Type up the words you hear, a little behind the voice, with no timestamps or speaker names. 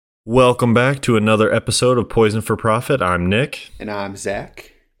Welcome back to another episode of Poison for Profit. I'm Nick. And I'm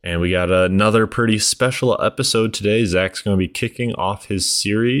Zach. And we got another pretty special episode today. Zach's going to be kicking off his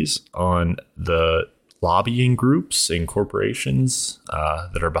series on the lobbying groups and corporations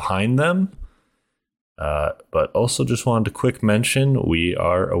that are behind them. But also just wanted to quick mention, we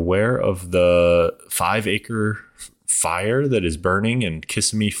are aware of the 5-acre fire that is burning in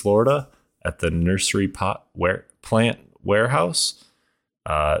Kissimmee, Florida at the nursery plant warehouse.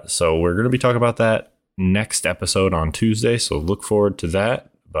 So we're going to be talking about that next episode on Tuesday. So look forward to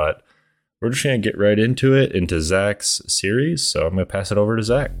that. But we're just going to get right into Zach's series. So I'm going to pass it over to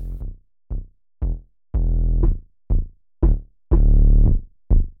Zach.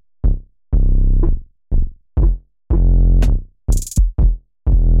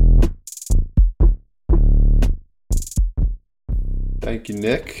 Thank you,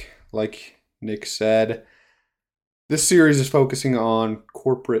 Nick. Like Nick said, this series is focusing on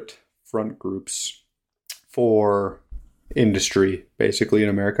corporate front groups for industry, basically in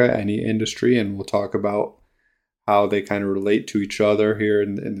America, any industry, and we'll talk about how they kind of relate to each other here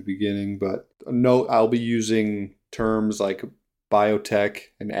in the beginning. But note, I'll be using terms like biotech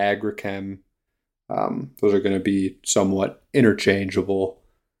and agrichem. Those are going to be somewhat interchangeable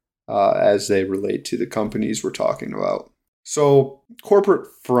as they relate to the companies we're talking about. So corporate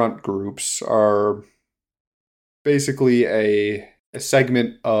front groups are basically a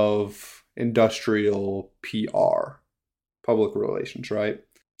segment of industrial PR, public relations, right?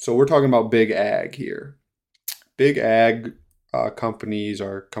 So we're talking about big ag here. Big ag companies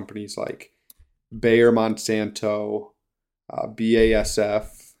are companies like Bayer Monsanto,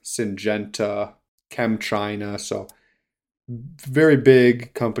 BASF, Syngenta, ChemChina. So very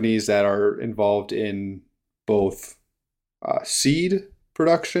big companies that are involved in both seed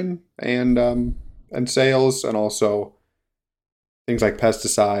production and sales, and also things like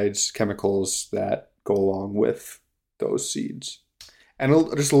pesticides, chemicals that go along with those seeds. And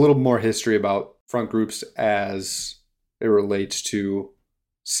just a little more history about front groups as it relates to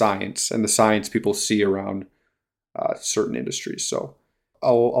science and the science people see around certain industries. So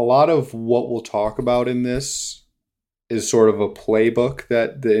a lot of what we'll talk about in this is sort of a playbook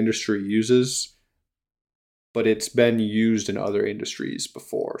that the industry uses, but it's been used in other industries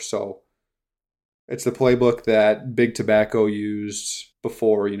before. So it's the playbook that Big Tobacco used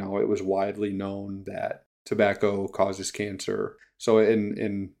before, it was widely known that tobacco causes cancer. So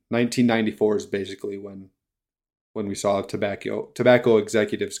in 1994 is basically when we saw tobacco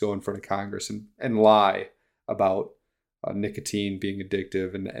executives go in front of Congress and lie about nicotine being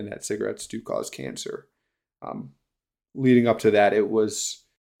addictive and that cigarettes do cause cancer. Leading up to that, it was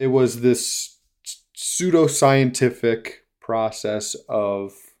this pseudoscientific process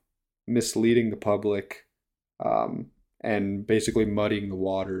of misleading the public and basically muddying the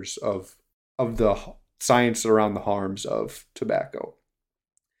waters of the science around the harms of tobacco.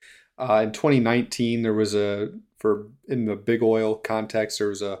 In 2019, there was in the big oil context, there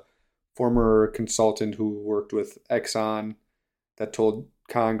was a former consultant who worked with Exxon that told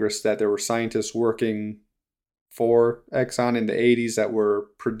Congress that there were scientists working for Exxon in the 80s that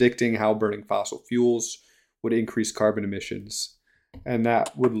were predicting how burning fossil fuels would increase carbon emissions, and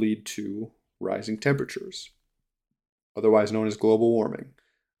that would lead to rising temperatures, otherwise known as global warming.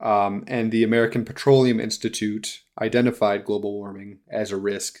 And the American Petroleum Institute identified global warming as a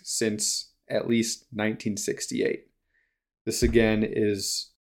risk since at least 1968. This again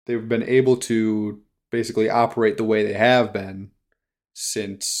they've been able to basically operate the way they have been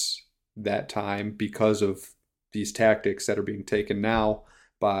since that time because of these tactics that are being taken now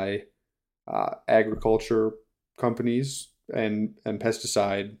by agriculture companies and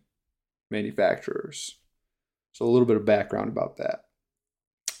pesticide manufacturers. So a little bit of background about that.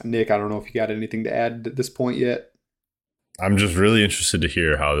 Nick, I don't know if you got anything to add at this point yet. I'm just really interested to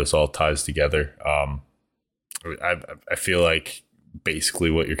hear how this all ties together. I feel like basically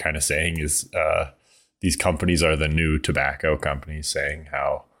what you're kind of saying is these companies are the new tobacco companies saying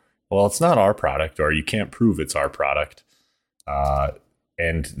how, well, it's not our product, or you can't prove it's our product.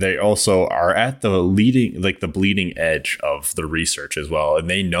 And they also are at the bleeding edge of the research as well. And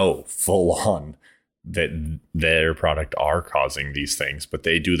they know full on that their product are causing these things, but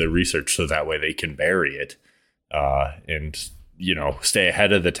they do the research so that way they can bury it and stay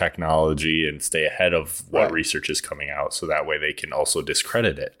ahead of the technology and stay ahead of what research is coming out, so that way they can also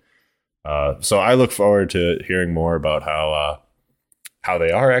discredit it. So I look forward to hearing more about how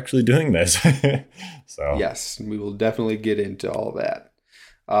they are actually doing this. So yes, we will definitely get into all that.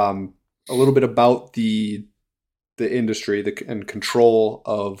 A little bit about the industry and control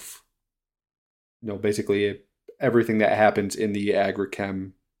of basically everything that happens in the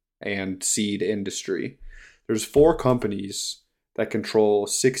agrichem and seed industry. There's 4 companies that control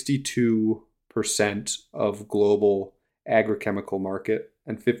 62% of global agrochemical market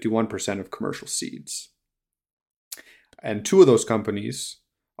and 51% of commercial seeds. And 2 of those companies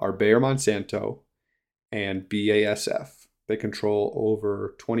are Bayer Monsanto and BASF. They control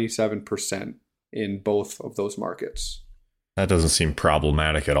over 27% in both of those markets. That doesn't seem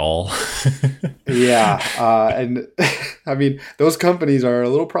problematic at all. Yeah. And I mean, those companies are a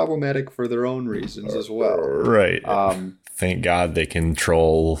little problematic for their own reasons as well. Right. Thank God they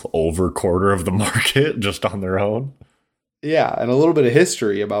control over a quarter of the market just on their own. Yeah. And a little bit of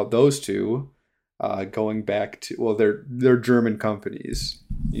history about those two, going back to, well, they're German companies.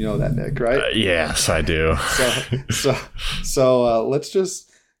 You know that, Nick, right? Yes, I do. So let's just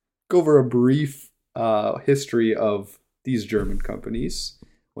go over a brief history of these German companies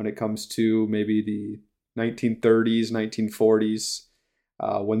when it comes to maybe the 1930s, 1940s,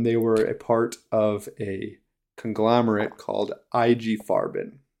 when they were a part of a conglomerate called IG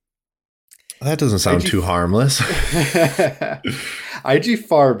Farben. That doesn't sound too harmless. IG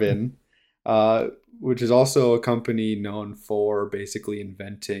Farben, which is also a company known for basically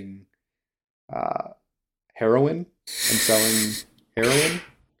inventing heroin and selling heroin,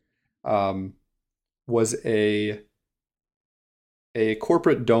 was a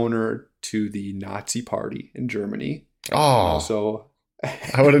corporate donor to the Nazi Party in Germany. Oh, so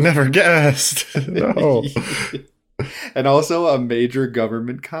I would have never guessed. No. And also a major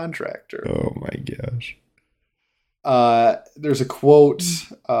government contractor. Oh my gosh. There's a quote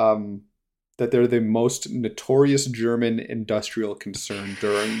that they're the most notorious German industrial concern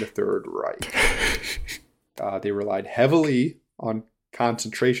during the Third Reich. They relied heavily on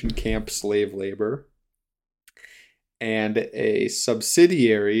concentration camp slave labor. And a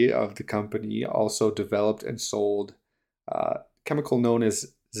subsidiary of the company also developed and sold a chemical known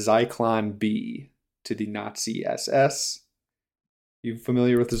as Zyklon B to the Nazi SS. You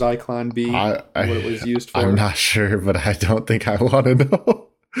familiar with the Zyklon B? What it was used for? I'm not sure, but I don't think I want to know.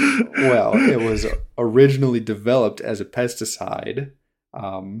 Well, it was originally developed as a pesticide,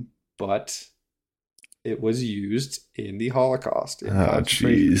 but it was used in the Holocaust in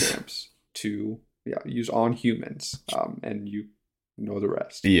concentration camps to use on humans, and you know the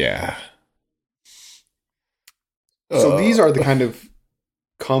rest. Yeah. So these are the kind of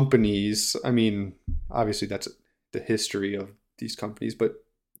companies. I mean, obviously that's the history of these companies, but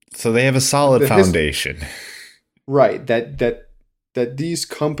so they have a solid foundation, right? That these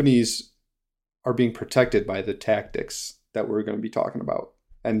companies are being protected by the tactics that we're going to be talking about,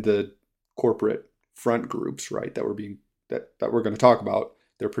 and the corporate front groups, right? That we're going to talk about.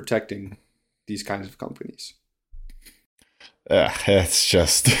 They're protecting these kinds of companies. It's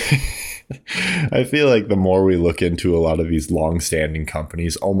just I feel like the more we look into a lot of these long-standing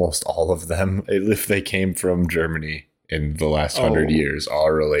companies, almost all of them, if they came from Germany in the last 100 years,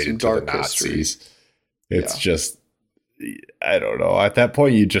 are related to the Nazis. History. It's just, I don't know. At that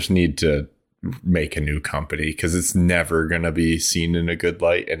point, you just need to make a new company because it's never going to be seen in a good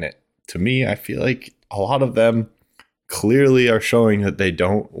light. And to me, I feel like a lot of them clearly are showing that they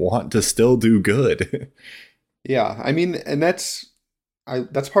don't want to still do good. Yeah, I mean, and that's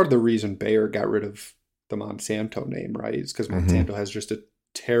part of the reason Bayer got rid of the Monsanto name, right? It's because Monsanto has just a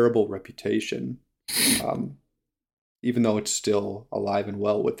terrible reputation, even though it's still alive and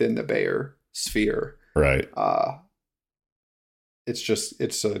well within the Bayer sphere. Right.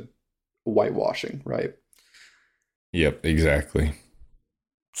 It's a whitewashing, right? Yep, exactly.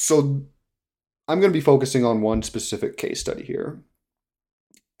 So I'm going to be focusing on one specific case study here.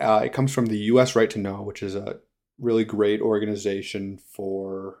 It comes from the U.S. Right to Know, which is a really great organization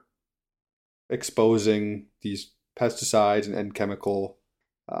for exposing these pesticides and chemical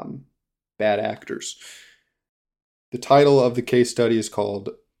bad actors. The title of the case study is called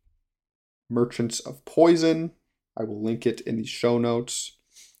Merchants of Poison. I will link it in the show notes,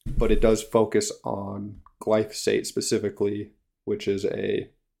 but it does focus on glyphosate specifically, which is a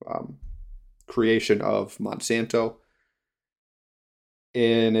creation of Monsanto.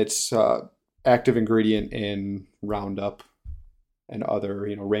 And it's active ingredient in Roundup and other,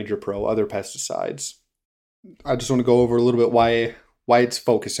 Ranger Pro, other pesticides. I just want to go over a little bit why it's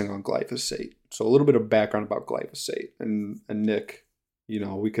focusing on glyphosate. So a little bit of background about glyphosate. And Nick,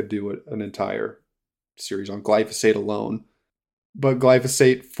 we could do an entire series on glyphosate alone. But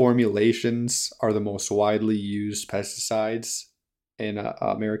glyphosate formulations are the most widely used pesticides in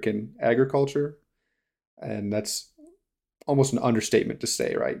American agriculture. And that's almost an understatement to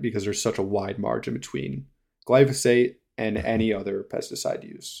say, right? Because there's such a wide margin between glyphosate and any other pesticide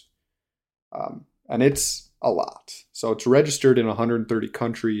use. And it's a lot. So it's registered in 130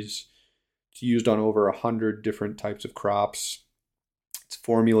 countries. It's used on over 100 different types of crops. It's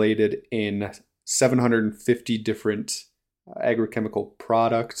formulated in 750 different agrochemical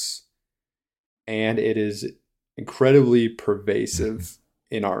products, and it is incredibly pervasive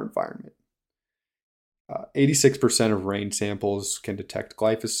in our environment. 86% of rain samples can detect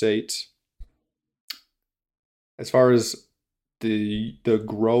glyphosate. As far as the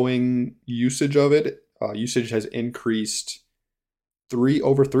growing usage of it, usage has increased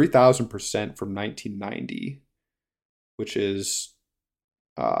over 3,000% from 1990, which is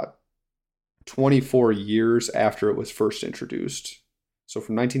 24 years after it was first introduced. So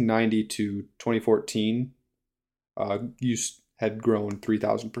from 1990 to 2014, use had grown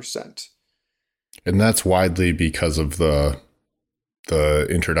 3,000%. And that's widely because of the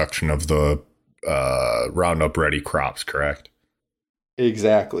introduction of the Roundup Ready crops, correct?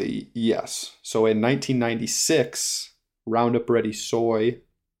 Exactly, yes. So in 1996, Roundup Ready soy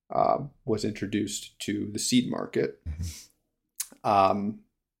was introduced to the seed market. And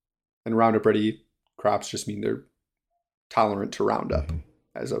Roundup Ready crops just mean they're tolerant to Roundup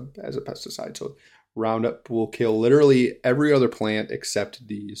as a pesticide. So Roundup will kill literally every other plant except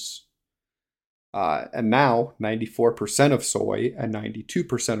these. And now 94% of soy and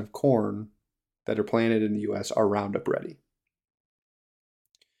 92% of corn that are planted in the US are Roundup Ready,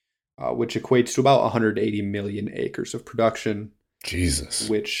 which equates to about 180 million acres of production. Jesus.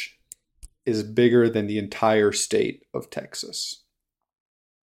 Which is bigger than the entire state of Texas.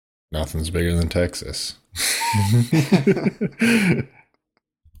 Nothing's bigger than Texas.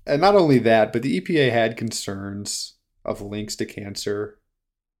 And not only that, but the EPA had concerns of links to cancer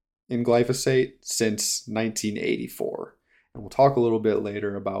in glyphosate since 1984. And we'll talk a little bit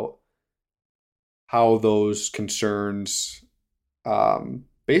later about how those concerns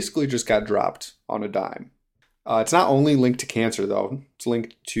basically just got dropped on a dime. It's not only linked to cancer, though. It's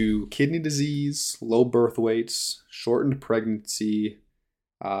linked to kidney disease, low birth weights, shortened pregnancy,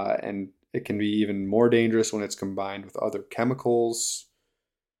 and it can be even more dangerous when it's combined with other chemicals.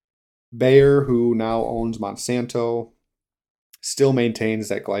 Bayer, who now owns Monsanto, still maintains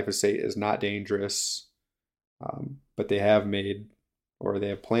that glyphosate is not dangerous, but they have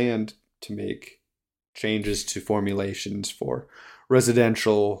planned to make changes to formulations for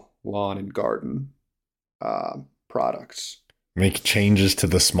residential lawn and garden products. Make changes to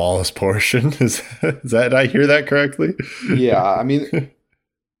the smallest portion? Is that I hear that correctly? Yeah, I mean,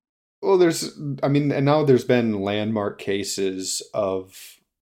 well, and now there's been landmark cases of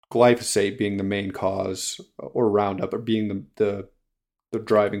glyphosate being the main cause, or Roundup, or being the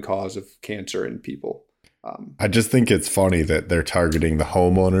driving cause of cancer in people. I just think it's funny that they're targeting the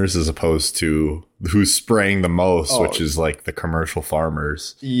homeowners as opposed to who's spraying the most, which is like the commercial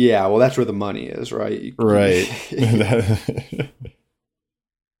farmers. Yeah, well, that's where the money is, right? Right.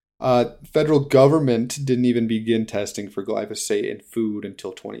 Federal government didn't even begin testing for glyphosate in food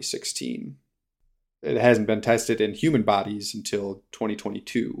until 2016. It hasn't been tested in human bodies until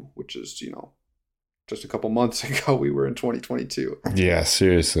 2022, which is, just a couple months ago. We were in 2022. Yeah,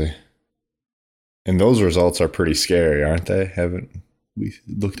 seriously. And those results are pretty scary, aren't they? Haven't we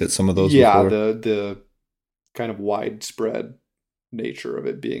looked at some of those before? The kind of widespread nature of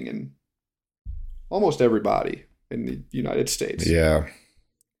it being in almost every body in the United States. Yeah.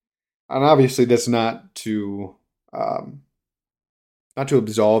 And obviously that's not to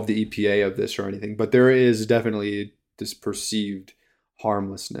absolve the EPA of this or anything, but there is definitely this perceived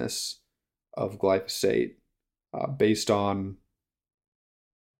harmlessness of glyphosate based on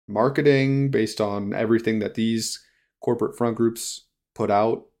marketing, based on everything that these corporate front groups put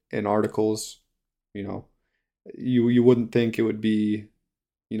out in articles. You wouldn't think it would be,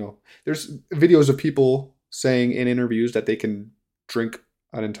 there's videos of people saying in interviews that they can drink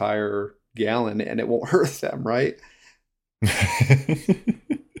an entire gallon and it won't hurt them, right?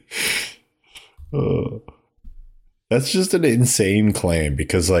 That's just an insane claim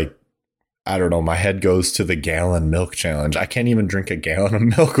because, I don't know, my head goes to the gallon milk challenge. I can't even drink a gallon of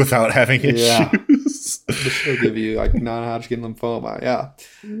milk without having issues. This will give you non-Hodgkin lymphoma. Yeah.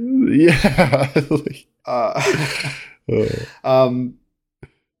 Yeah.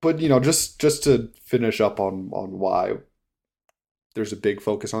 But just to finish up on why there's a big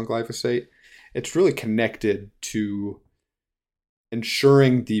focus on glyphosate, it's really connected to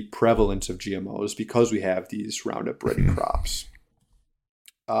ensuring the prevalence of GMOs because we have these Roundup Ready crops.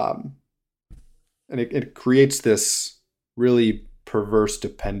 And it creates this really perverse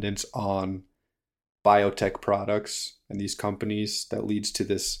dependence on biotech products and these companies that leads to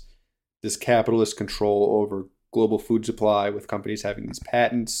this capitalist control over global food supply with companies having these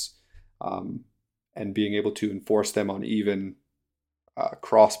patents. and being able to enforce them on even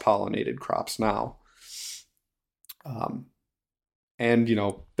cross-pollinated crops now. And,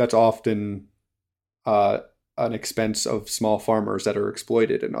 that's often an expense of small farmers that are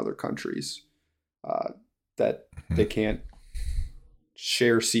exploited in other countries, that they can't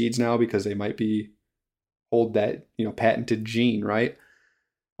share seeds now because they might hold that, patented gene, right?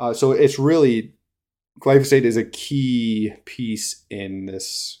 So it's really, glyphosate is a key piece in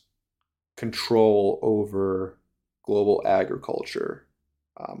this control over global agriculture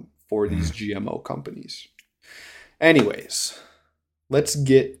for these GMO companies. Anyways, let's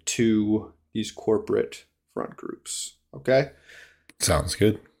get to these corporate front groups, okay? Sounds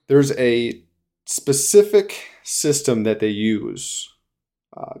good. There's a specific system that they use.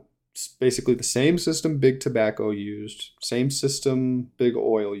 It's basically the same system Big Tobacco used, same system Big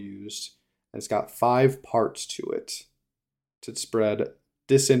Oil used, and it's got 5 parts to it to spread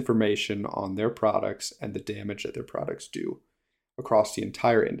disinformation on their products and the damage that their products do across the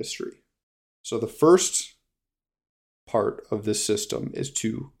entire industry. So the first part of this system is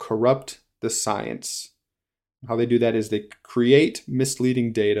to corrupt the science. How they do that is they create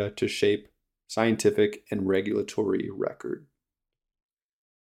misleading data to shape scientific and regulatory record.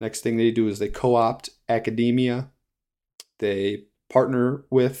 Next thing they do is they co-opt academia. They partner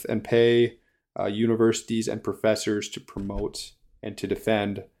with and pay universities and professors to promote and to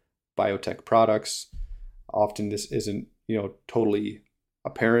defend biotech products. Often this isn't, totally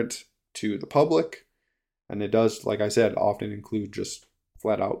apparent to the public. And it does, like I said, often include just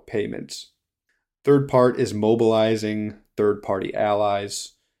flat out payments. Third part is mobilizing third-party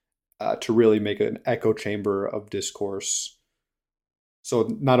allies to really make an echo chamber of discourse.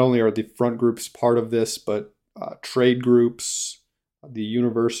 So not only are the front groups part of this, but trade groups, the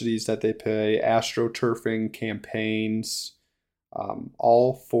universities that they pay, astroturfing campaigns,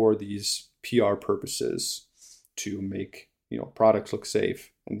 all for these PR purposes to make products look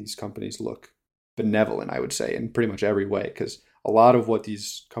safe and these companies look benevolent, I would say, in pretty much every way, because a lot of what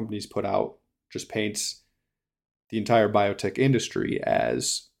these companies put out just paints the entire biotech industry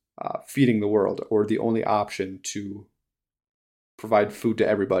as feeding the world or the only option to provide food to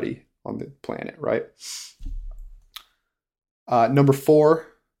everybody on the planet, right? Number 4,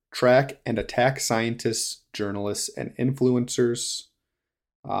 track and attack scientists, journalists, and influencers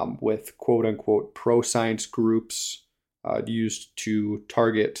with quote-unquote pro-science groups used to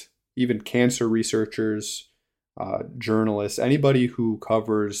target even cancer researchers, journalists, anybody who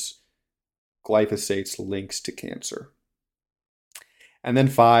covers glyphosate's links to cancer. And then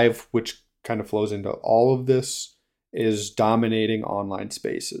 5, which kind of flows into all of this, is dominating online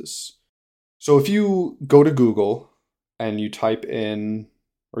spaces. So if you go to Google and you type in,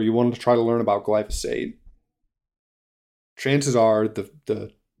 or you want to try to learn about glyphosate, chances are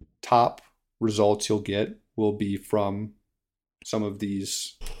the top results you'll get will be from some of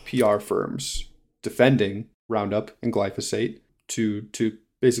these PR firms defending Roundup and glyphosate to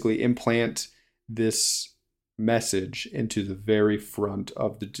basically implant this message into the very front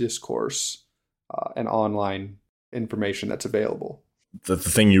of the discourse and online information that's available. The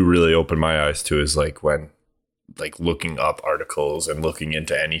thing you really open my eyes to is when looking up articles and looking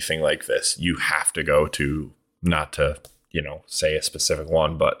into anything like this, you have to go to, not to say a specific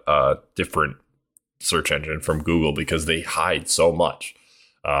one, but a different search engine from Google, because they hide so much.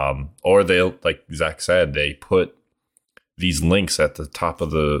 Or they'll, like Zach said, they put these links at the top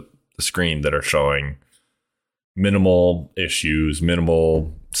of the screen that are showing minimal issues,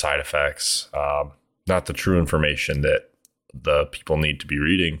 minimal side effects, not the true information that the people need to be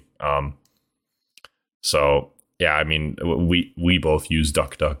reading. So yeah, I mean, we both use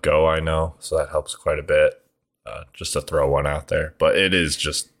DuckDuckGo, I know, so that helps quite a bit. Just to throw one out there, but it is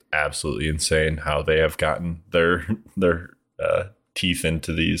just absolutely insane how they have gotten their teeth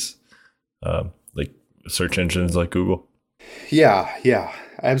into these search engines like Google. Yeah,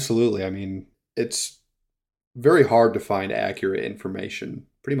 absolutely. I mean, it's very hard to find accurate information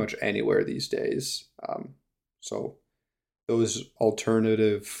pretty much anywhere these days. So those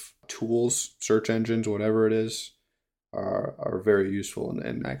alternative tools, search engines, whatever it is, are very useful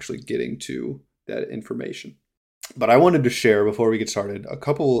in actually getting to that information. But I wanted to share, before we get started, a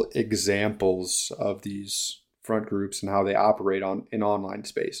couple examples of these front groups and how they operate in online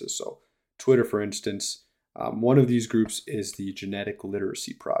spaces. So Twitter, for instance, one of these groups is the Genetic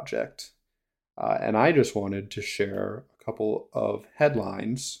Literacy Project. And I just wanted to share a couple of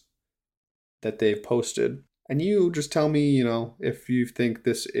headlines that they've posted. And you just tell me, if you think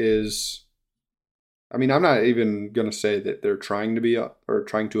this is... I mean, I'm not even going to say that they're trying to be or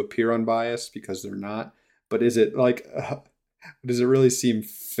trying to appear unbiased, because they're not. But is it does it really seem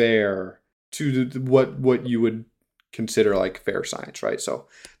fair to what you would consider like fair science, right? So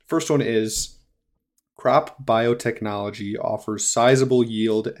the first one is crop biotechnology offers sizable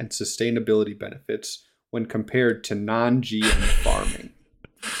yield and sustainability benefits when compared to non-GM farming.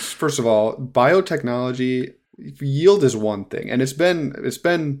 First of all, biotechnology yield is one thing, and it's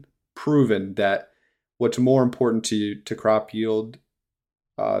been proven that what's more important to crop yield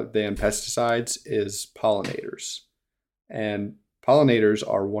than pesticides is pollinators. And pollinators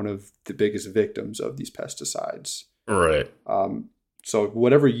are one of the biggest victims of these pesticides. Right. So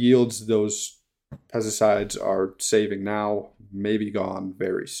whatever yields those pesticides are saving now may be gone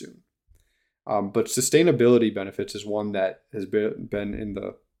very soon. But sustainability benefits is one that has been in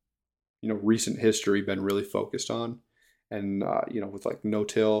the recent history been really focused on, and with like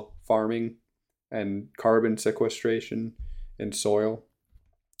no-till farming and carbon sequestration in soil.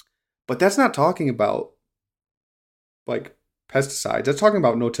 But that's not talking about like pesticides. That's talking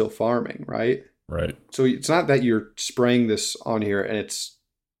about no-till farming, right? Right. So it's not that you're spraying this on here and it's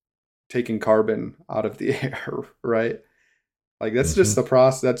taking carbon out of the air, right? Like that's just the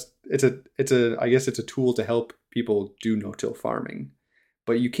process. I guess it's a tool to help people do no-till farming,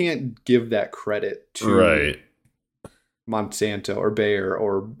 but you can't give that credit to Monsanto or Bayer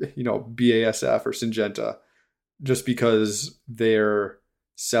or BASF or Syngenta just because they're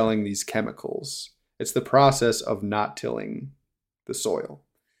selling these chemicals. It's the process of not tilling the soil.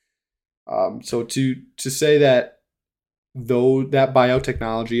 So to say that though that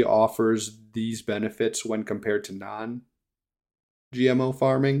biotechnology offers these benefits when compared to non-GMO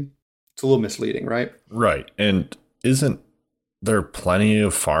farming, it's a little misleading, right? Right. And isn't there plenty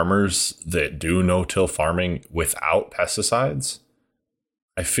of farmers that do no-till farming without pesticides?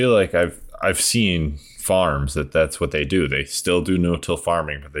 I feel like I've seen farms that's what they do. They still do no-till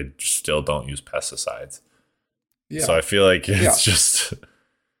farming, but they still don't use pesticides. Yeah. So I feel like it's just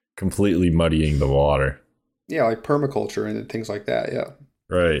completely muddying the water. Yeah, like permaculture and things like that. Yeah.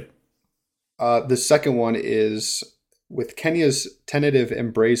 Right. The second one is with Kenya's tentative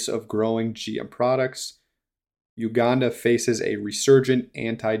embrace of growing GM products, Uganda faces a resurgent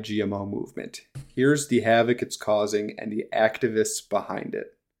anti-GMO movement. Here's the havoc it's causing and the activists behind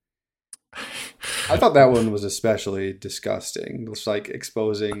it. I thought that one was especially disgusting. It's like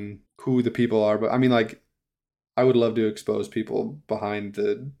exposing who the people are. But I mean, like, I would love to expose people behind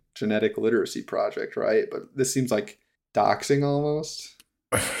the genetic literacy project, right? But this seems like doxing almost.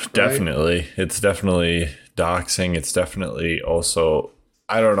 Definitely. Right? It's definitely doxing. It's definitely also,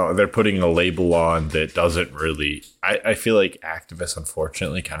 I don't know, they're putting a label on that doesn't really, I feel like activist,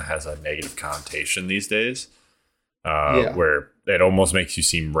 unfortunately, kind of has a negative connotation these days, where it almost makes you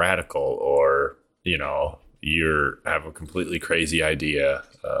seem radical or, you have a completely crazy idea.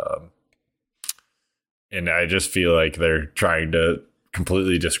 And I just feel like they're trying to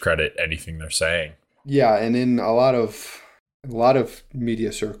completely discredit anything they're saying. Yeah, and in a lot of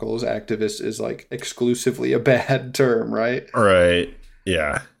media circles, activist is like exclusively a bad term, right? Right.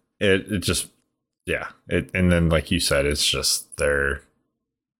 Yeah. It just, yeah. And then like you said, it's just they're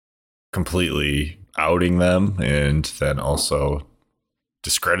completely outing them and then also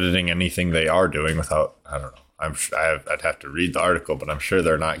discrediting anything they are doing without, I don't know. I'd have to read the article, but I'm sure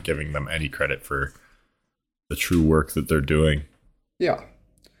they're not giving them any credit for the true work that they're doing. Yeah.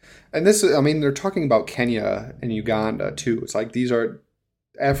 And this is, I mean, they're talking about Kenya and Uganda too. It's like these are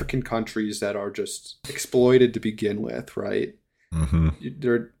African countries that are just exploited to begin with, right?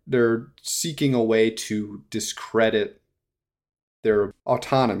 Mm-hmm. They're seeking a way to discredit their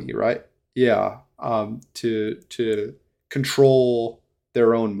autonomy, right? Yeah. To control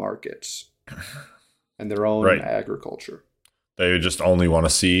their own markets and their own agriculture. They just only want to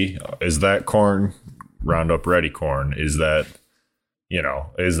see, is that corn Roundup Ready corn? Is that,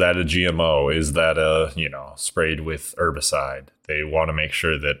 is that a GMO? Is that a, sprayed with herbicide? They want to make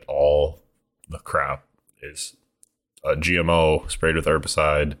sure that all the crop is a GMO sprayed with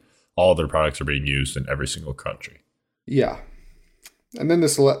herbicide. All their products are being used in every single country. Yeah. And then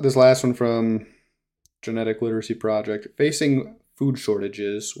this last one from Genetic Literacy Project. Facing food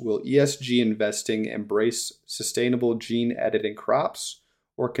shortages, will ESG investing embrace sustainable gene editing crops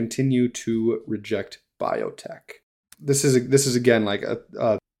or continue to reject biotech? This is again like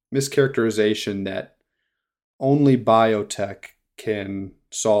a mischaracterization that only biotech can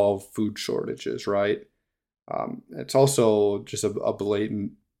solve food shortages, right? It's also just a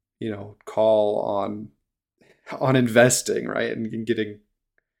blatant, call on investing, right, and getting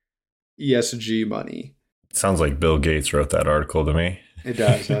ESG money. It sounds like Bill Gates wrote that article to me. It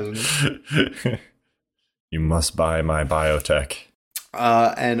does, doesn't it? You must buy my biotech.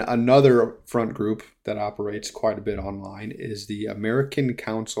 And another front group that operates quite a bit online is the American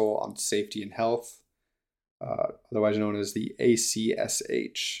Council on Safety and Health, otherwise known as the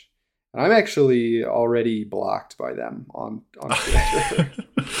ACSH. And I'm actually already blocked by them on Twitter.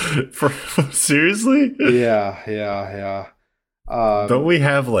 Seriously? Yeah. Don't we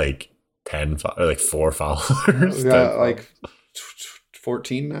have like 10 or like 4 followers? We got like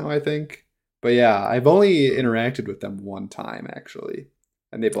 14 now, I think. But yeah, I've only interacted with them one time actually,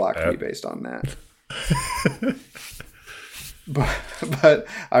 and they blocked me based on that. But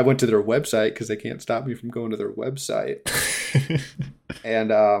I went to their website because they can't stop me from going to their website.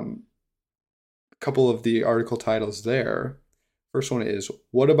 And a couple of the article titles there. First one is,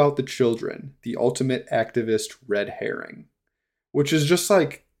 "What About the Children? The Ultimate Activist Red Herring," which is just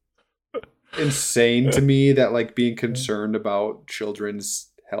like insane to me that like being concerned about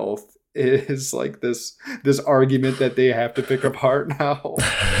children's health is like this argument that they have to pick apart now.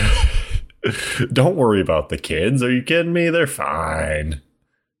 Don't worry about the kids. Are you kidding me? They're fine.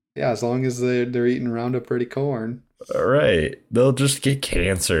 Yeah, as long as they're eating Roundup Ready corn. All right. They'll just get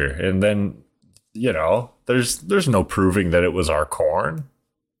cancer. And then, there's no proving that it was our corn.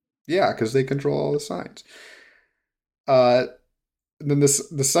 Yeah, because they control all the signs. Then the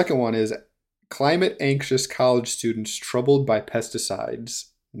second one is, "Climate anxious college students troubled by pesticides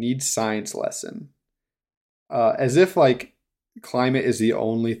need science lesson." As if like climate is the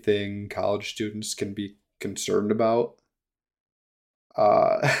only thing college students can be concerned about.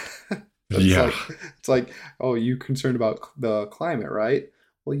 Yeah. It's like, oh, you concerned about the climate, right?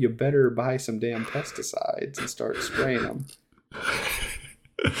 Well, you better buy some damn pesticides and start spraying them.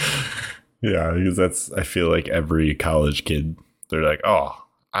 Yeah, because I feel like every college kid, they're like, oh,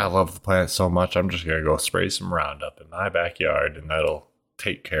 I love the planet so much, I'm just going to go spray some Roundup in my backyard, and that'll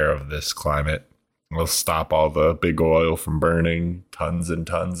take care of this climate. It'll stop all the big oil from burning tons and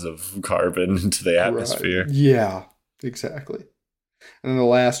tons of carbon into the atmosphere. Right. Yeah, exactly. And then the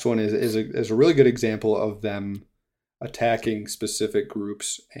last one is a really good example of them attacking specific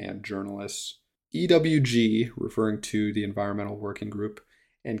groups and journalists. EWG, referring to the Environmental Working Group,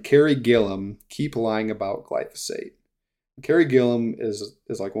 and Carrie Gillum keep lying about glyphosate. Carrie Gillum is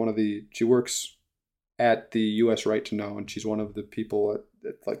like she works at the U.S. Right to Know, and she's one of the people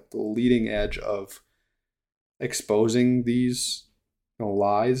at like the leading edge of exposing these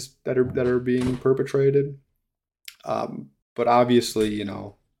lies that are being perpetrated. But obviously,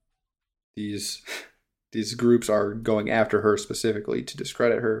 these groups are going after her specifically to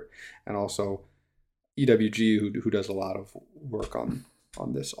discredit her, and also EWG, who does a lot of work on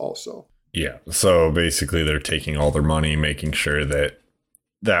this also. Yeah. So basically, they're taking all their money, making sure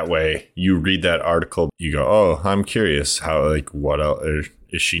that way you read that article, you go, oh, I'm curious how, like, what else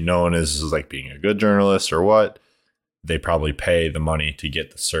is she known as like being a good journalist or what? They probably pay the money to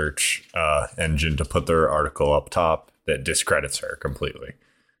get the search engine to put their article up top that discredits her completely,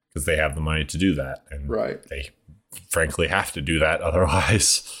 because they have the money to do that. And right. They frankly have to do that.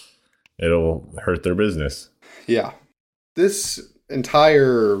 Otherwise, it'll hurt their business. Yeah. This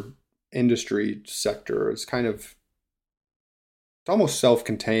entire industry sector is kind of, it's almost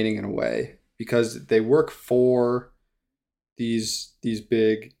self-containing in a way, because they work for these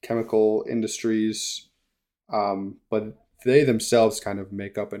big chemical industries, but they themselves kind of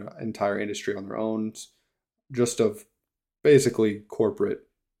make up an entire industry on their own, just of basically corporate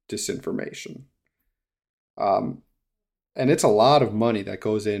disinformation. And it's a lot of money that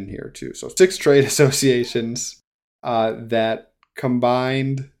goes in here too. So 6 trade associations that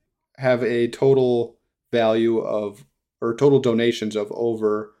combined have a total value of, or total donations of,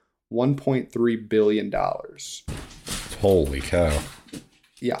 over $1.3 billion. Holy cow.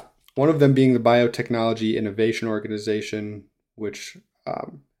 Yeah. One of them being the Biotechnology Innovation Organization, which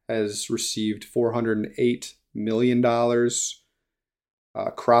has received $408 million.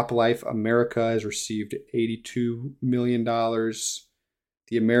 CropLife America has received $82 million.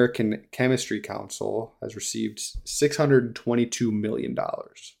 The American Chemistry Council has received $622 million.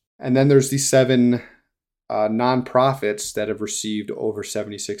 And then there's the 7 nonprofits that have received over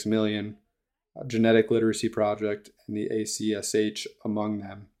 $76 million. Genetic Literacy Project and the ACSH among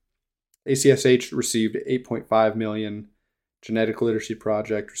them. ACSH received $8.5 million. Genetic Literacy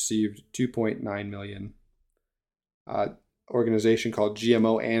Project received $2.9 million. Organization called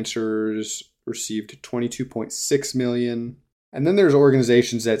GMO Answers received $22.6 million. And then there's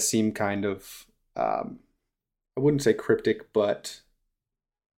organizations that seem kind of, I wouldn't say cryptic, but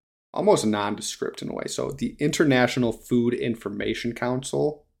almost nondescript in a way. So the International Food Information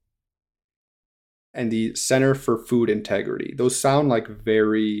Council and the Center for Food Integrity. Those sound like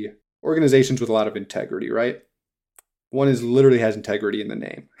very organizations with a lot of integrity, right? one is literally has integrity in the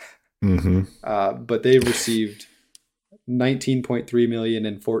name. But they received 19.3 million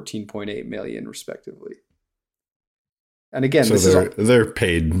and 14.8 million respectively. And again, so they're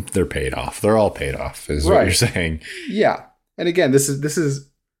paid off. They're all paid off, is what you're saying. Yeah. And again, this is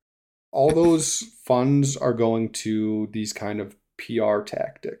all those funds are going to these kind of PR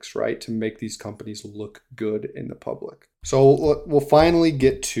tactics, right? To make these companies look good in the public. So we'll finally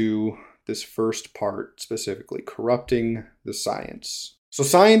get to this first part specifically, corrupting the science. So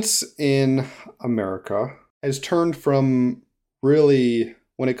science in America has turned from really,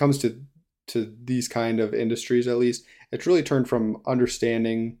 when it comes to these kind of industries at least, it's really turned from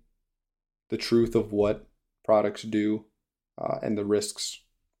understanding the truth of what products do and the risks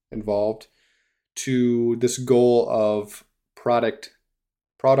involved to this goal of product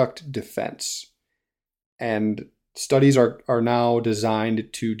defense. And studies are now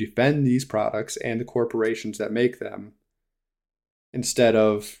designed to defend these products and the corporations that make them, instead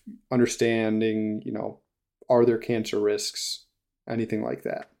of understanding, are there cancer risks, anything like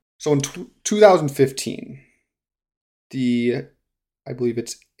that. So in 2015, I believe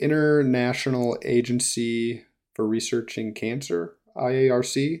it's International Agency for Researching Cancer,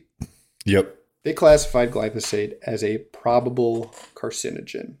 IARC. Yep. They classified glyphosate as a probable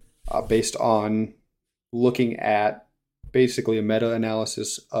carcinogen based on looking at basically a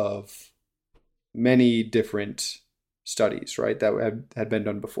meta-analysis of many different studies, right, that had been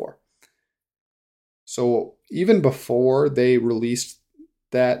done before. So even before they released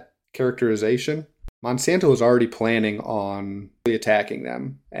that characterization, Monsanto was already planning on attacking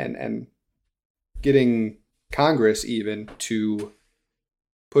them and getting Congress even to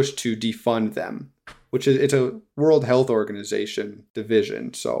push to defund them, which is, it's a World Health Organization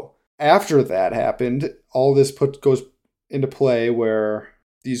division. So after that happened, all this goes into play where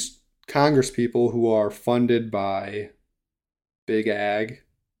these Congress people who are funded by Big Ag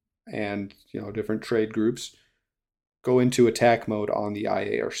and different trade groups go into attack mode on the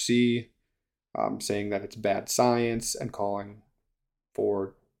IARC, saying that it's bad science and calling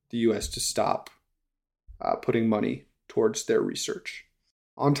for the U.S. to stop putting money towards their research.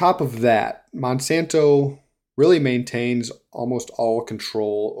 On top of that, Monsanto really maintains almost all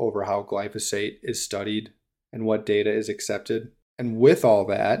control over how glyphosate is studied and what data is accepted. And with all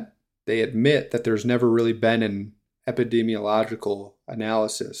that, they admit that there's never really been an epidemiological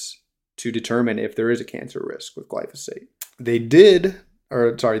analysis to determine if there is a cancer risk with glyphosate. They did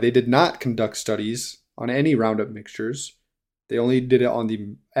not conduct studies on any Roundup mixtures. They only did it on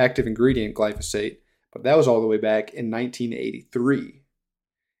the active ingredient glyphosate, but that was all the way back in 1983.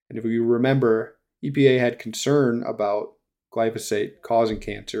 And if you remember, EPA had concern about glyphosate causing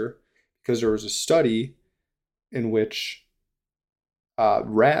cancer because there was a study in which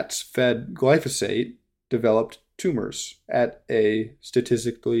rats fed glyphosate developed tumors at a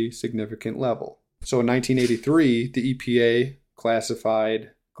statistically significant level. So in 1983, the EPA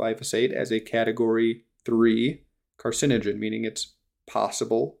classified glyphosate as a Category 3 carcinogen, meaning it's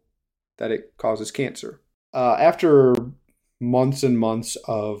possible that it causes cancer. After months and months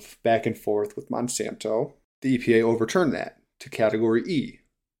of back and forth with Monsanto, the EPA overturned that to Category E,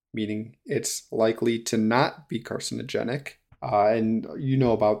 meaning it's likely to not be carcinogenic. And you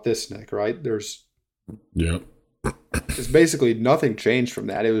know about this, Nick, right? There's basically nothing changed from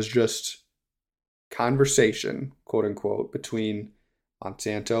that. It was just conversation, quote unquote, between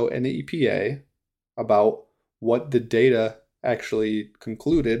Monsanto and the EPA about what the data actually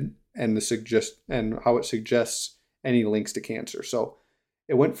concluded and and how it suggests any links to cancer. So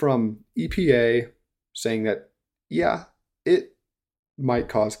it went from EPA saying that, yeah, it might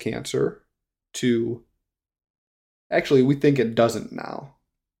cause cancer to actually, we think it doesn't now.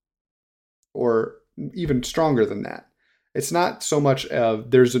 Or even stronger than that. It's not so much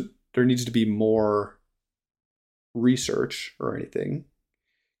of there needs to be more research or anything,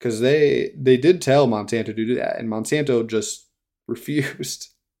 because they did tell Monsanto to do that, and Monsanto just refused,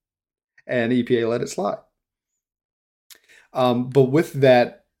 and EPA let it slide. But with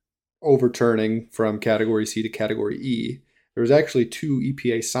that overturning from Category C to Category E, there was actually 2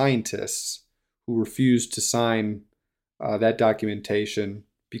 EPA scientists who refused to sign that documentation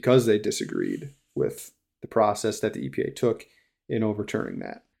because they disagreed with the process that the EPA took in overturning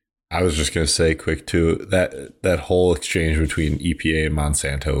that. I was just going to say quick too, that whole exchange between EPA and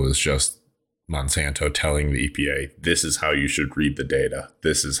Monsanto was just Monsanto telling the EPA, this is how you should read the data.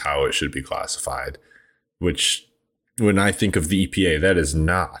 This is how it should be classified, which when I think of the EPA, that is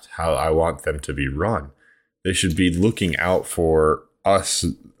not how I want them to be run. They should be looking out for us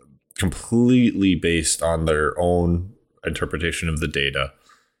by their own interpretation of the data,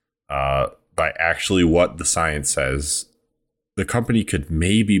 by actually what the science says, the company could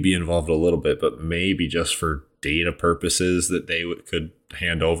maybe be involved a little bit, but maybe just for data purposes that they could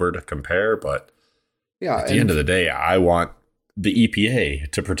hand over to compare. But Yeah, at the end of the day, I want the EPA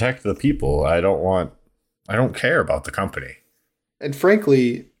to protect the people. I don't care about the company. and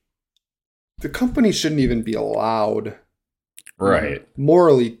frankly, the company shouldn't even be allowed. Right.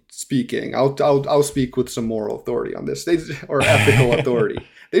 Morally speaking, I'll speak with some moral authority on this. Or ethical authority.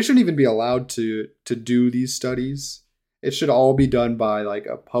 They shouldn't even be allowed to do these studies. It should all be done by like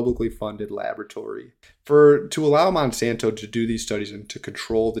a publicly funded laboratory. To allow Monsanto to do these studies and to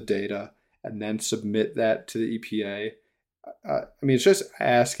control the data and then submit that to the EPA, I mean, it's just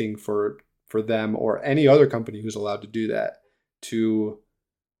asking for them or any other company who's allowed to do that to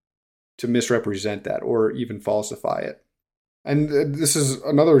misrepresent that or even falsify it. And this is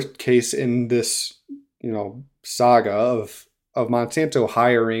another case in this, saga of Monsanto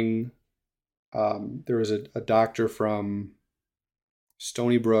hiring. There was a doctor from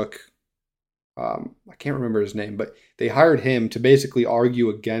Stony Brook. I can't remember his name, but they hired him to basically argue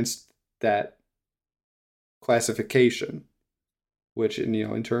against that classification, which,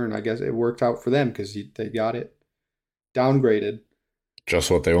 in turn, I guess it worked out for them because they got it downgraded. Just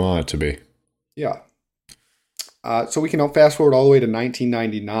what they want it to be. Yeah. So we can fast forward all the way to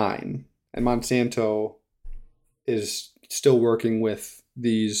 1999, and Monsanto is still working with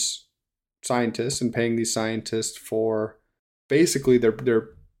these scientists and paying these scientists for basically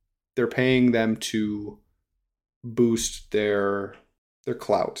they're paying them to boost their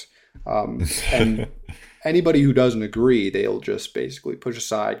clout. And anybody who doesn't agree, they'll just basically push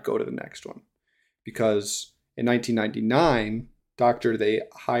aside, go to the next one. Because in 1999, they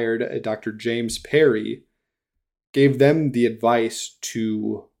hired a Dr. James Perry, gave them the advice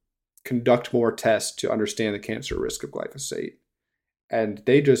to conduct more tests to understand the cancer risk of glyphosate. And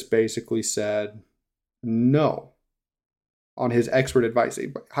they just basically said no on his expert advice.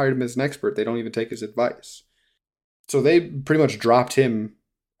 They hired him as an expert. They don't even take his advice. So they pretty much dropped him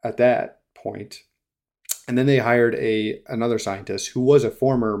at that point. And then they hired another scientist who was a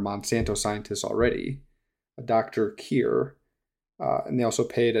former Monsanto scientist already, a Dr. Keir. And they also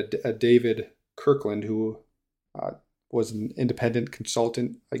paid a David Kirkland, who was an independent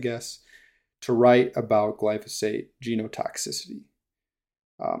consultant, I guess, to write about glyphosate genotoxicity.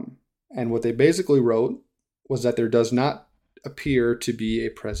 And what they basically wrote was that there does not appear to be a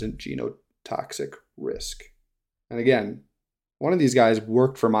present genotoxic risk. And again, one of these guys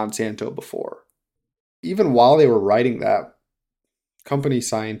worked for Monsanto before. Even while they were writing that, company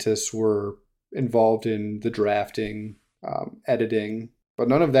scientists were involved in the drafting, editing, but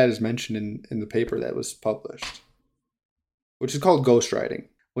none of that is mentioned in the paper that was published, which is called ghostwriting.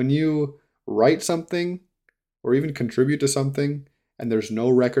 When you write something or even contribute to something and there's no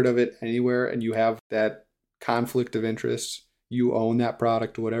record of it anywhere and you have that conflict of interest, you own that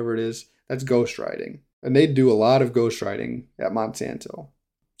product, whatever it is, that's ghostwriting. And they do a lot of ghostwriting at Monsanto.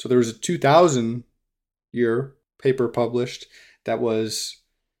 So there was a 2000 year paper published that was,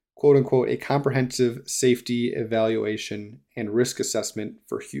 quote unquote, a comprehensive safety evaluation and risk assessment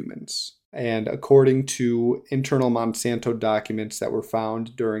for humans. And according to internal Monsanto documents that were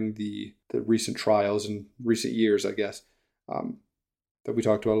found during the recent trials in recent years, I guess, that we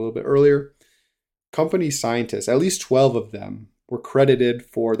talked about a little bit earlier, company scientists, at least 12 of them, were credited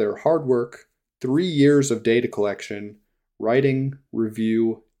for their hard work, 3 years of data collection, writing,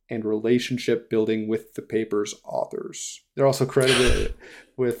 review, and relationship building with the paper's authors. They're also credited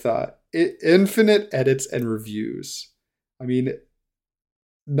with infinite edits and reviews. I mean,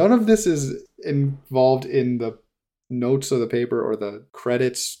 none of this is involved in the notes of the paper or the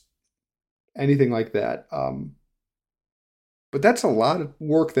credits, anything like that. But that's a lot of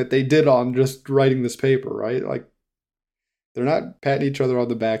work that they did on just writing this paper, right? Like, they're not patting each other on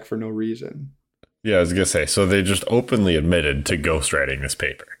the back for no reason. Yeah, I was going to say, so they just openly admitted to ghostwriting this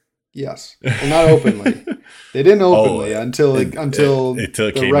paper. Yes. Well, not openly. They didn't openly until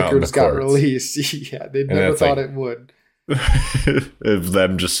the records got released. Yeah, they never thought it would. Of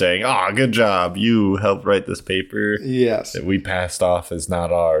them just saying, good job. You helped write this paper. Yes. That we passed off as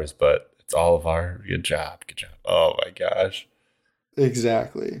not ours, but it's all of our. Good job. Good job. Oh, my gosh.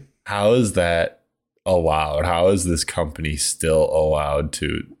 Exactly. How is that allowed? How is this company still allowed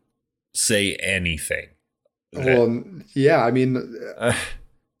to say anything? Well, yeah, I mean,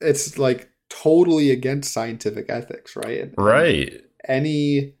 it's like totally against scientific ethics, right? Right.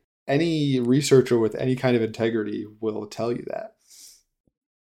 Any researcher with any kind of integrity will tell you that.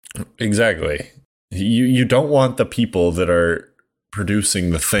 Exactly. You don't want the people that are producing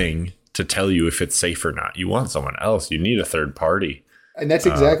the thing to tell you if it's safe or not. You want someone else. You need a third party. And that's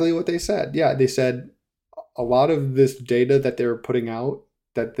exactly what they said. Yeah, they said a lot of this data that they're putting out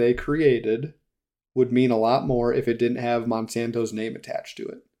that they created would mean a lot more if it didn't have Monsanto's name attached to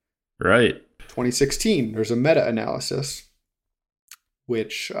it. Right. 2016, there's a meta-analysis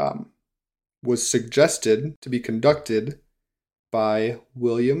which was suggested to be conducted by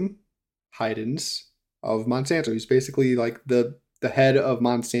William Hydens of Monsanto. He's basically like the head of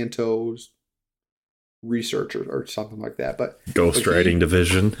Monsanto's research or something like that. But ghostwriting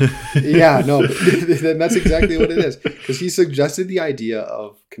division. Yeah, no, that's exactly what it is. Because he suggested the idea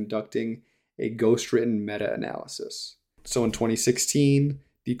of conducting a ghostwritten meta-analysis. So in 2016,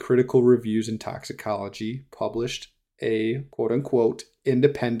 the Critical Reviews in Toxicology published a quote-unquote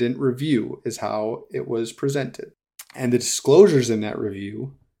independent review is how it was presented. And the disclosures in that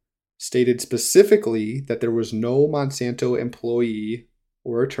review stated specifically that there was no Monsanto employee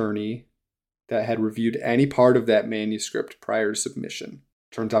or attorney that had reviewed any part of that manuscript prior to submission.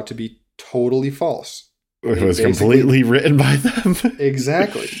 Turns out to be totally false. It was completely written by them.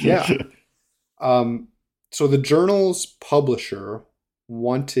 Exactly, yeah. So the journal's publisher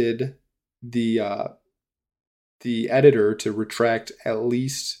wanted the editor to retract at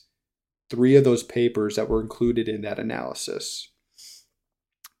least 3 of those papers that were included in that analysis.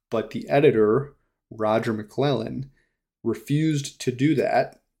 But the editor, Roger McClellan, refused to do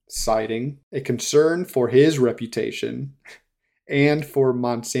that, citing a concern for his reputation and for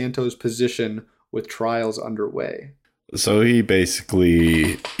Monsanto's position with trials underway. So he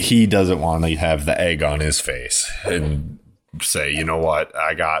doesn't want to have the egg on his face and say, you know what,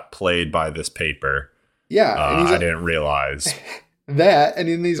 I got played by this paper. Yeah. I didn't realize. That, and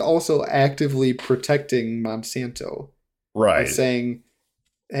then he's also actively protecting Monsanto. Right. By saying,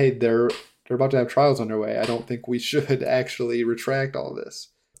 hey, they're about to have trials underway. I don't think we should actually retract all this.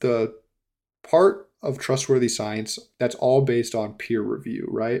 The part of trustworthy science, that's all based on peer review,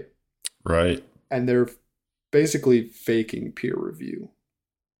 right? Right. And they're basically faking peer review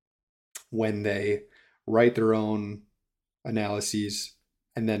when they write their own analyses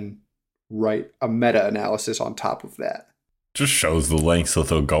and then write a meta-analysis on top of that. Just shows the lengths that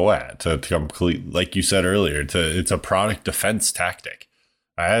they'll go at to complete, like you said earlier, it's a product defense tactic.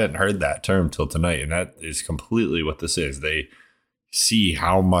 I hadn't heard that term till tonight, and that is completely what this is. They see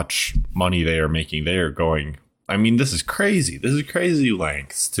how much money they are making. They are going, I mean, this is crazy. This is crazy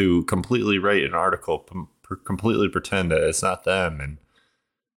lengths to completely write an article, completely pretend that it's not them. And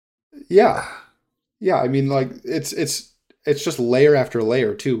yeah. I mean, like it's just layer after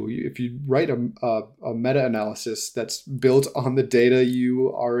layer too. If you write a meta-analysis that's built on the data you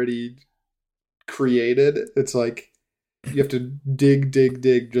already created, it's like you have to dig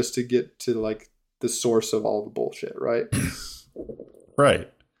just to get to like the source of all the bullshit, right? Right.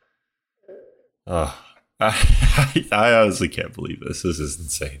 I honestly can't believe this. This is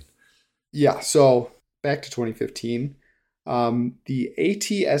insane. Yeah. So back to 2015, the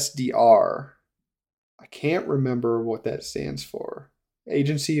ATSDR. I can't remember what that stands for.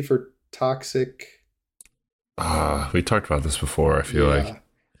 Agency for Toxic. We talked about this before. I feel like.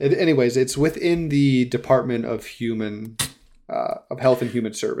 Anyways, it's within the Department of Health and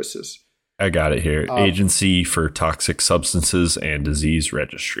Human Services. I got it here. Agency for Toxic Substances and Disease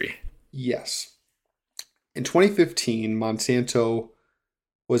Registry. Yes. In 2015, Monsanto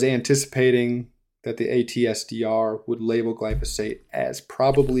was anticipating that the ATSDR would label glyphosate as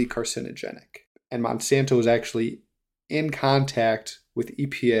probably carcinogenic. And Monsanto was actually in contact with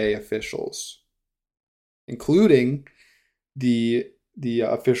EPA officials, including the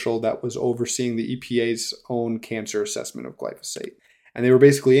official that was overseeing the EPA's own cancer assessment of glyphosate. And they were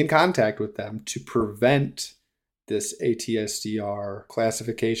basically in contact with them to prevent this ATSDR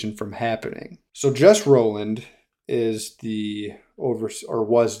classification from happening. So Jess Rowland is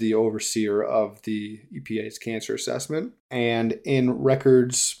was the overseer of the EPA's cancer assessment. And in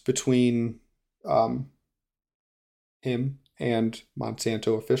records between him and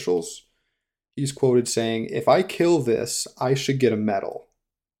Monsanto officials, he's quoted saying, "If I kill this, I should get a medal."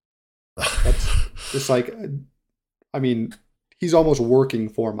 That's just like, I mean, he's almost working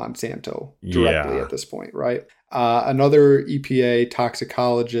for Monsanto directly at this point, right? Another EPA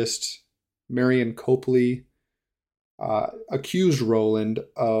toxicologist, Marion Copley, accused Rowland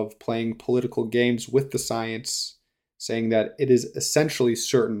of playing political games with the science, saying that it is essentially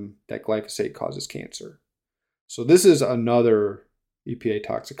certain that glyphosate causes cancer. So this is another EPA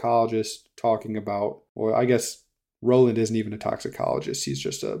toxicologist talking about, well, I guess Rowland isn't even a toxicologist. He's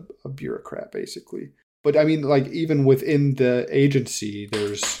just a bureaucrat, basically. But I mean, like, even within the agency,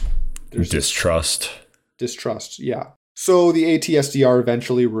 there's distrust. Distrust, yeah. So the ATSDR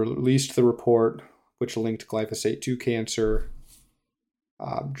eventually released the report, which linked glyphosate to cancer.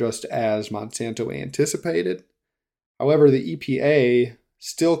 just as Monsanto anticipated. However, the EPA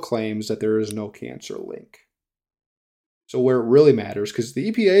still claims that there is no cancer link. So where it really matters, because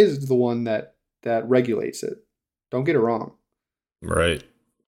the EPA is the one that regulates it. Don't get it wrong. Right.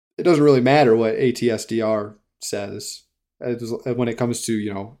 It doesn't really matter what ATSDR says when it comes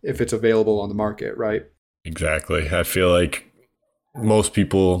to, if it's available on the market, right? Exactly. I feel like most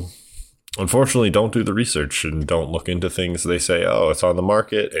people, unfortunately, don't do the research and don't look into things. They say, oh, it's on the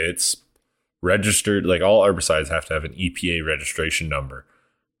market. It's registered. Like all herbicides have to have an EPA registration number.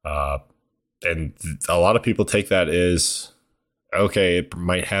 And a lot of people take that as, okay, it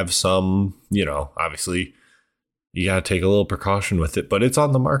might have some, obviously you got to take a little precaution with it, but it's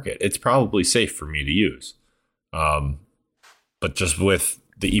on the market. It's probably safe for me to use. But just with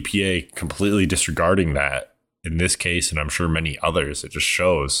the EPA completely disregarding that in this case, and I'm sure many others, it just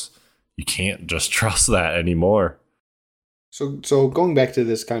shows you can't just trust that anymore. So going back to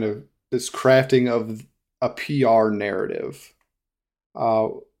this crafting of a PR narrative,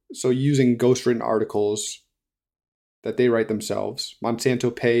 so using ghostwritten articles that they write themselves,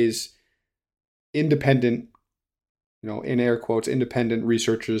 Monsanto pays independent, in air quotes, independent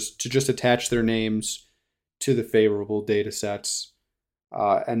researchers to just attach their names to the favorable data sets.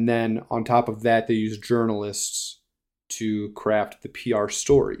 And then on top of that, they use journalists to craft the PR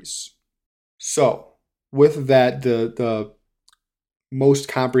stories. So with that, the most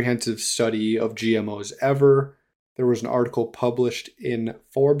comprehensive study of GMOs ever, there was an article published in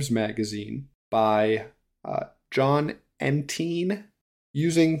Forbes magazine by John Entine.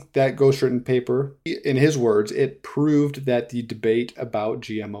 Using that ghostwritten paper, in his words, it proved that the debate about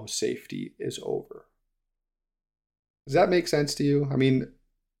GMO safety is over. Does that make sense to you? I mean,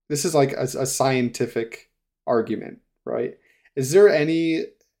 this is like a scientific argument, right? Is there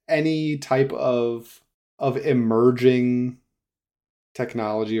any type of emerging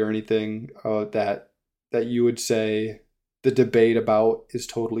technology or anything that you would say the debate about is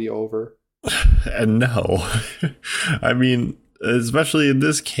totally over? And no. I mean, especially in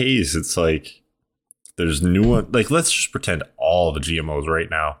this case, it's like there's new one. Like, let's just pretend all the GMOs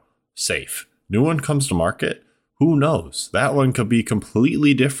right now safe. New one comes to market. Who knows? That one could be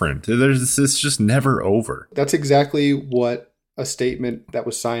completely different. It's just never over. That's exactly what a statement that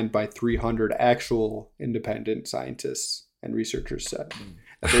was signed by 300 actual independent scientists and researchers said.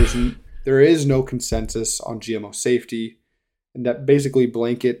 There is no consensus on GMO safety, and that basically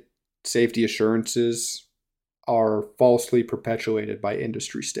blanket safety assurances are falsely perpetuated by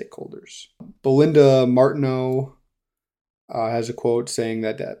industry stakeholders. Belinda Martineau has a quote saying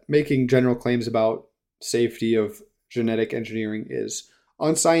that making general claims about safety of genetic engineering is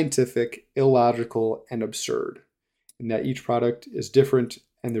unscientific, illogical, and absurd, and that each product is different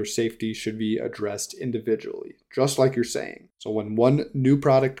and their safety should be addressed individually, just like you're saying. So when one new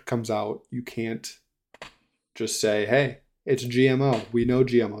product comes out, you can't just say, hey, it's GMO. We know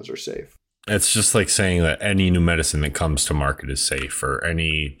GMOs are safe. It's just like saying that any new medicine that comes to market is safe, or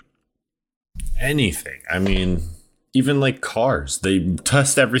anything. I mean, even like cars, they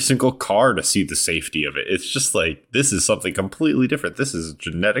test every single car to see the safety of it. It's just like, this is something completely different. This is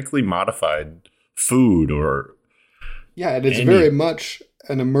genetically modified food or... Yeah, and it's very much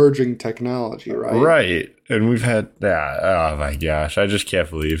an emerging technology, right? Right. And we've had that. Oh my gosh. I just can't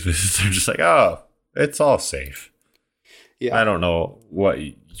believe this. They're just like, oh, it's all safe. Yeah. I don't know what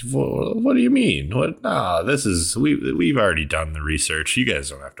do you mean? What? No, this is, we've already done the research. You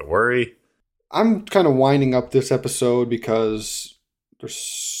guys don't have to worry. I'm kind of winding up this episode because there's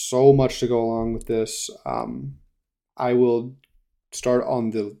so much to go along with this. I will start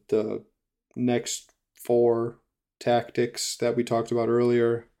on the next 4 tactics that we talked about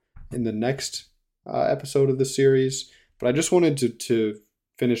earlier in the next episode of the series. But I just wanted to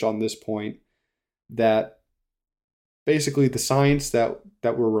finish on this point that basically the science that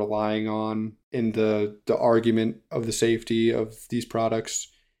we're relying on in the argument of the safety of these products,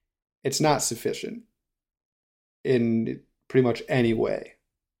 it's not sufficient in pretty much any way.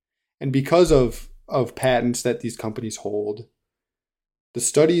 And because of patents that these companies hold, the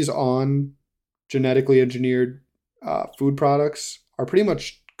studies on genetically engineered food products are pretty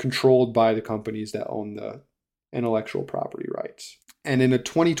much controlled by the companies that own the intellectual property rights. And in a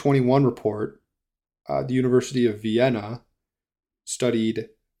 2021 report, the University of Vienna studied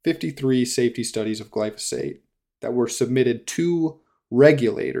 53 safety studies of glyphosate that were submitted to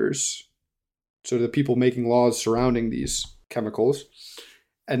regulators, so the people making laws surrounding these chemicals.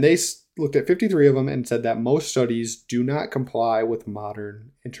 And they looked at 53 of them and said that most studies do not comply with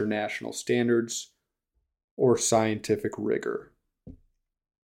modern international standards or scientific rigor.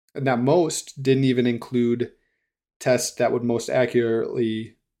 And that most didn't even include test that would most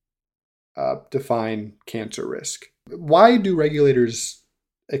accurately define cancer risk. Why do regulators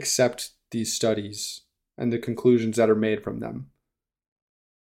accept these studies and the conclusions that are made from them?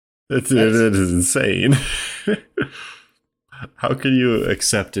 It is insane. How can you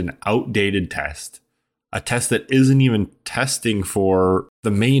accept an outdated test? A test that isn't even testing for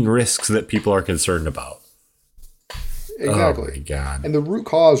the main risks that people are concerned about. Exactly. Oh my God. And the root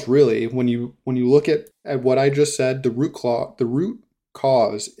cause, really, when you look at what I just said, the root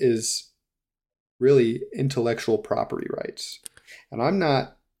cause is really intellectual property rights. And I'm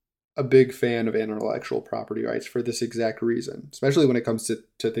not a big fan of intellectual property rights for this exact reason, especially when it comes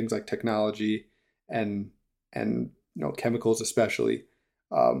to things like technology and chemicals especially,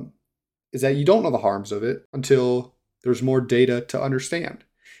 is that you don't know the harms of it until there's more data to understand.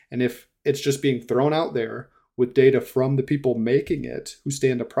 And if it's just being thrown out there with data from the people making it who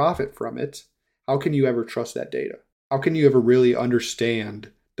stand to profit from it, how can you ever trust that data? How can you ever really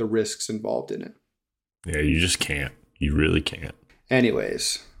understand the risks involved in it? Yeah, you just can't. You really can't.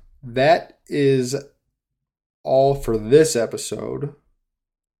 Anyways, that is all for this episode.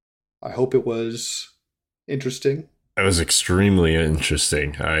 I hope it was interesting. It was extremely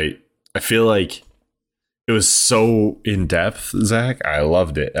interesting. I feel like it was so in depth, Zach. I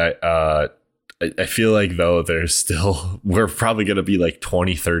loved it. I feel like, though, we're probably going to be like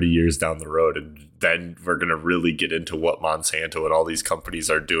 20, 30 years down the road, and then we're going to really get into what Monsanto and all these companies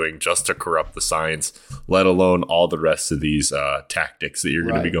are doing just to corrupt the science, let alone all the rest of these tactics that you're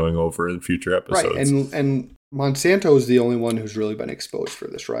going to be going over in future episodes. Right, and Monsanto is the only one who's really been exposed for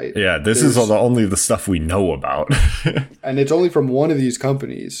this, right? Yeah, There's only the stuff we know about. And it's only from one of these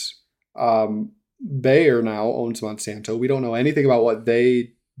companies. Bayer now owns Monsanto. We don't know anything about what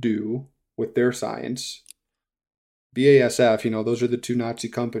they do with their science. BASF, those are the two Nazi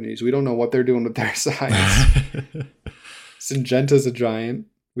companies. We don't know what they're doing with their science. Syngenta's a giant.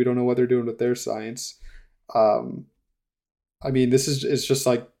 We don't know what they're doing with their science. This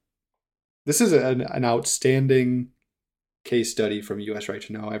is an outstanding case study from US Right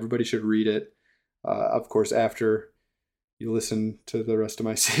to Know. Everybody should read it. Of course, after you listen to the rest of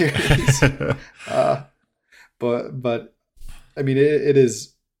my series.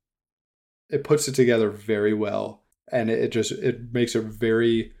 It puts it together very well, and it makes it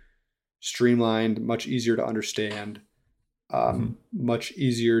very streamlined, much easier to understand, much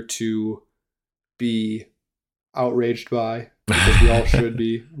easier to be outraged by, because we all should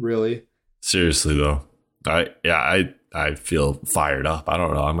be, really. Seriously though, I feel fired up. I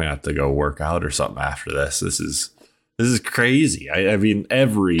don't know. I'm gonna have to go work out or something after this. This is crazy. I mean,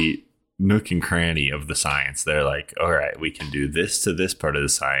 every nook and cranny of the science, they're like, all right, we can do this to this part of the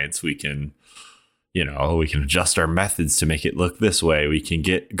science. We can adjust our methods to make it look this way. We can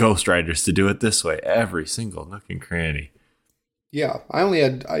get ghostwriters to do it this way. Every single nook and cranny. Yeah, I only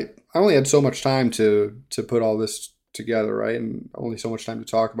had so much time to put all this together, right? And only so much time to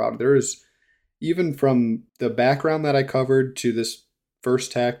talk about it. There is, even from the background that I covered to this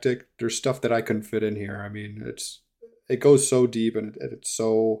first tactic, there's stuff that I couldn't fit in here. I mean, it goes so deep, and it's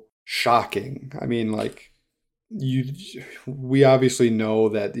so shocking. I mean, like, we obviously know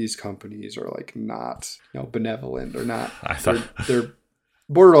that these companies are like not benevolent or not. I thought they're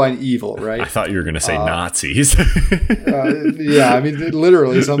borderline evil, right? I thought you were going to say Nazis. Yeah, I mean,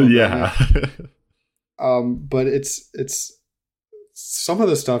 literally some of them. Yeah. But it's some of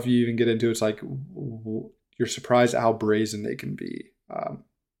the stuff you even get into. It's like you're surprised at how brazen they can be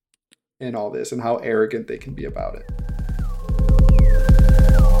in all this, and how arrogant they can be about it.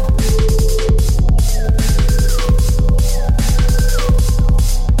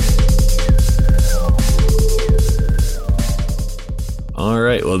 All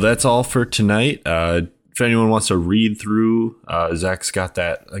right. Well, that's all for tonight. If anyone wants to read through, Zach's got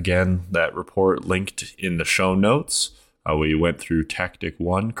that report linked in the show notes. We went through Tactic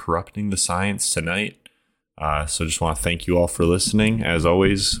 1, Corrupting the Science, tonight. So just want to thank you all for listening. As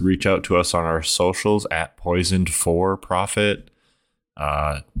always, reach out to us on our socials at Poisoned4Profit.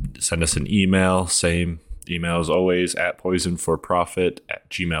 Send us an email, same email as always, at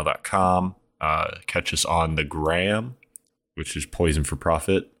poisonforprofit@gmail.com. Catch us on the gram, which is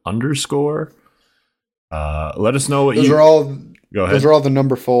poisonforprofit_. Let us know what those you... are all. Go ahead. Those are all the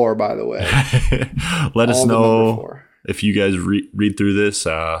number 4, by the way. Let us know if you guys read through this.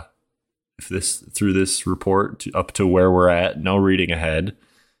 Through this report up to where we're at, no reading ahead,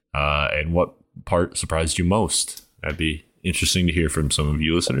 and what part surprised you most. That'd be interesting to hear from some of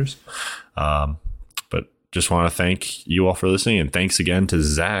you listeners. But just want to thank you all for listening, and thanks again to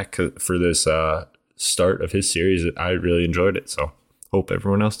Zach for this start of his series. I really enjoyed it, so hope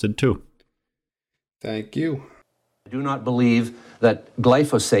everyone else did too. Thank you. do not believe that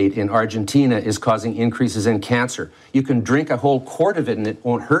glyphosate in Argentina is causing increases in cancer. You can drink a whole quart of it and it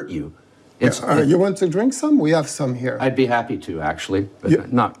won't hurt you. You want to drink some? We have some here. I'd be happy to, actually,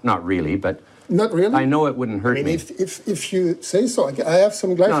 but not really. But not really. I know it wouldn't hurt me. If you say so, I have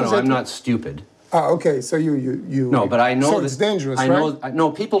some glyphosate. No, I'm not stupid. Okay. So you. No, but I know so it's dangerous, I right?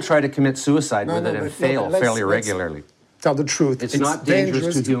 know people try to commit suicide with it and fail fairly regularly. Tell the truth. It's not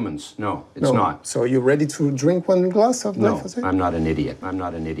dangerous to humans. No, it's not. So you're ready to drink one glass of glyphosate? No, I'm not an idiot. I'm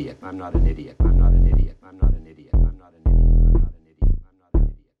not an idiot. I'm not an idiot.